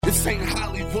This ain't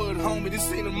Hollywood, homie.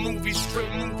 This ain't a movie strip.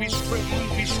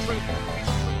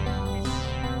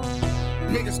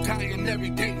 Niggas dying every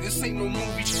day. This ain't no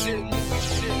movie shit.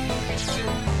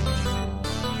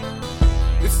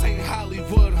 This ain't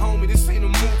Hollywood, homie. This ain't a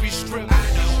movie strip.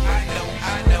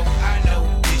 I know.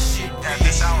 This shit. At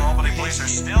this hour, Albany police are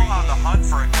still on the hunt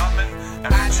for a gunman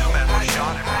after 2 men were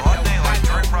shot in broad daylight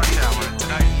during rush hour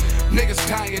tonight. Niggas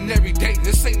dying every day.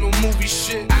 This ain't no movie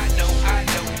shit. I know.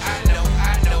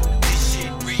 This shit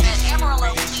real. The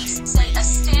Amarillo police say a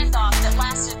standoff that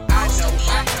lasted most of the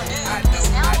afternoon is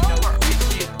now over.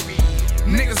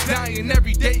 Niggas dying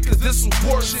every day cause this a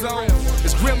war zone.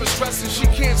 His grandma stressing she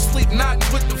can't sleep, nodding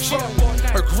with the phone.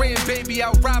 Her grandbaby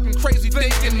out robbing crazy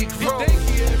thinking he grown.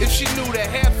 If she knew the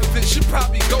half of it, she'd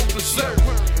probably go berserk.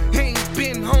 He ain't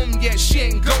been home yet, she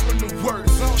ain't going to work.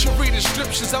 She'll read the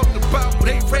scriptures out the Bible,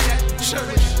 they read at the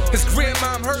church. His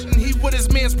grandmom hurting, he with his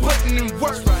man's putting in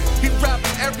work. He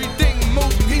robbing everything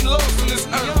moving, he lost in his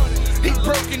earth. He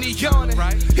broken, he yawning,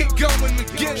 he going to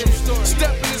get it.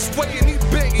 Stepping his way and he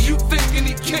begging, you thinking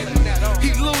he kidding.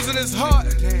 He losing his heart,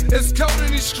 it's cold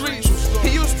in these streets. He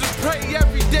used to pray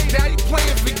every day, now he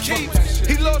playing for keeps.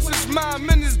 He lost his mom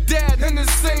and his dad in the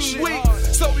same week.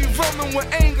 So he roaming with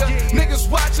anger, niggas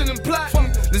watching and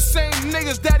plotting. The same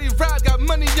niggas that he robbed got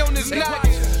money on his knock.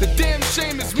 The damn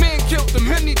shame his man killed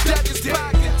him and he decked his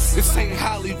pockets. This ain't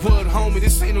Hollywood, homie,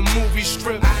 this ain't a movie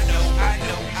strip. I know.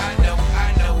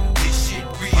 This shit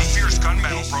real. A fierce gun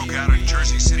battle broke out in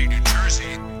Jersey City, New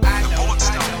Jersey. The bullets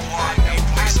down the block, 8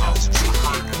 police officers were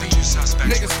hurt and the 2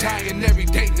 suspects Niggas were dead. dying every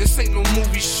day, this ain't no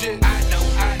movie shit. I know.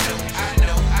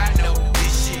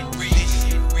 This shit real.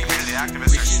 Community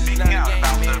activists are speaking out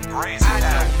about the brazen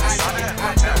Sunday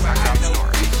protest. Back up story.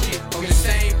 On the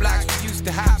same blocks we used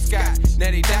to hopscotch.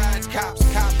 Now they dodge cops,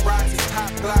 cop rocks and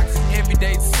pop blocks. Every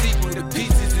day's a sequel, the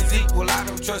pieces is equal. I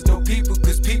don't trust no people,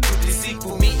 cause people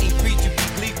deceitful. Meet and greet you, be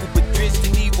gleeful, but drenched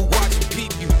in evil, watching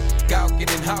peep you. Gawking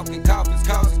and hawking, coffins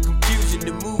causing confusion.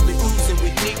 The movement oozing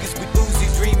with niggas with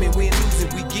Uzis dreaming. We're losing,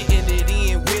 we getting it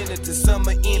in. Winter to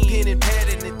summer in, pen and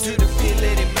padding it to the pin,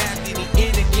 let it map in it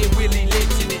in again. Really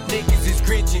lynching it, niggas is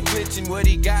grinching, glitching what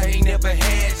he got, ain't never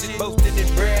had shit. Boasting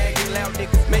and bragging, loud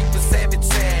niggas make for savage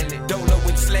salad. Dolo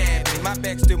and slapping, my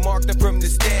back still marked up from the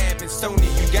stabbing. Sony,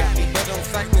 you got me, but on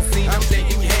sight when seen, I'm saying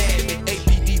you had me.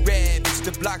 APD ravage,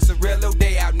 the blocks are rello,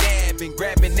 they out nabbing,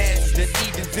 grabbing asses that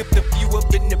even zipped a few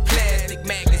up in the plastic.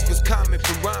 Magnets was common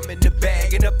from ramen the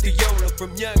bag and up to Yola.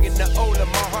 From young and the older,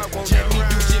 my heart won't let me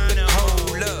do shit but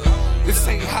hold up. This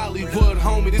ain't Hollywood,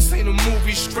 homie, this ain't a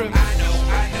movie strip. I know.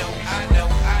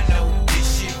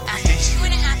 This shit real. After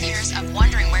 2.5 years of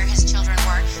wondering where his children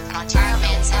were, an Ontario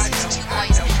man says his 2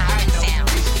 boys have been found.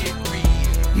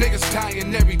 Niggas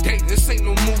dying every day, this ain't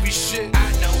no movie shit.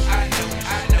 I know.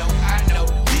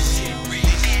 This shit real. It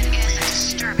is a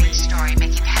disturbing story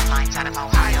making headlines out of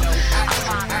Ohio. A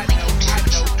father leaving 2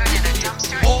 children in a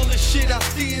dumpster. All the shit I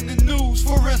see in the news,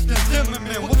 for instance,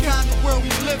 Zimmerman. What kind of world we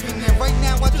living in? Right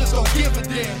now, I just don't give a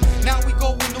damn. Now we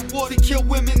go in the war to kill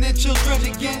women and children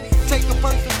again. Take a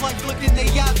person's life, look in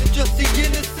their eyes and just see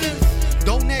innocence.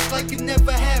 Don't act like it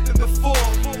never happened before.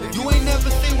 You ain't never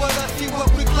seen what I see,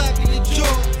 what we're clapping your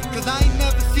jaw. Cause I ain't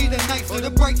never see the nights or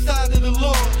the bright side of the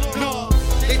Lord. No,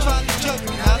 they try to judge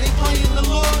me, how they playing the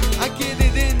Lord. I get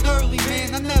it in early,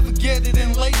 man, I never get it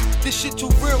in late. This shit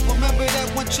too real, remember that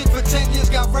one chick for 10 years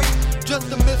got raped? Just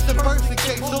a missing person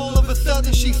case, all of a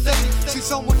sudden she said, see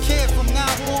someone cared from now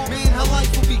on, man, her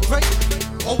life will be great.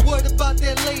 Or what about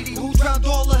that lady who drowned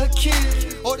all of her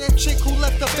kids? Or that chick who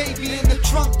left her baby in the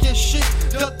trunk and shit?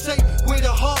 Duct tape with her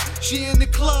heart, she in the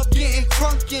club getting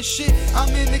crunk and shit.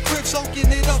 I'm in the crib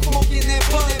soaking it up, smoking that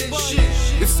bud and shit.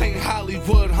 This ain't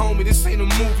Hollywood, homie, this ain't a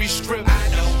movie strip. I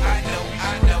know.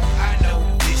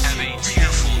 This Have a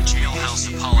tearful jailhouse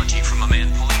apology from a man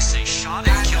police say shot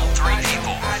and killed 3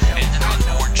 people and an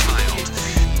unborn child.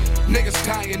 Niggas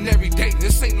dying every day,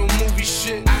 this ain't no movie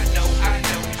shit. I know.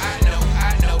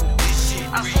 This shit A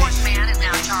real. 4th man is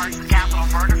now charged with capital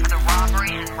murder for the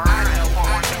robbery and murder at a Fort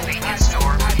Worth convenience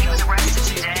store. He was arrested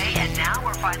today, and now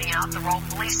we're finding out the role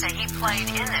police say he played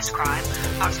in this crime.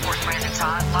 Fox Sports Brandon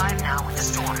Todd live now with the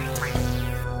story.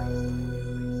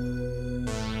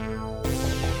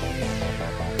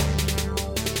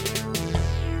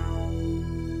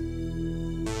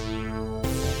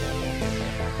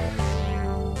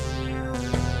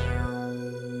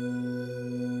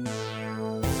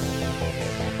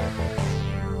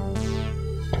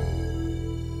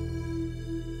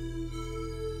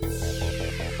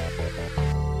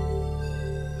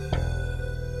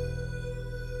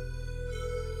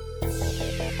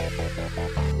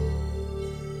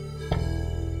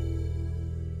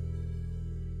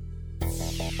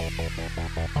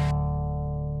 Bye.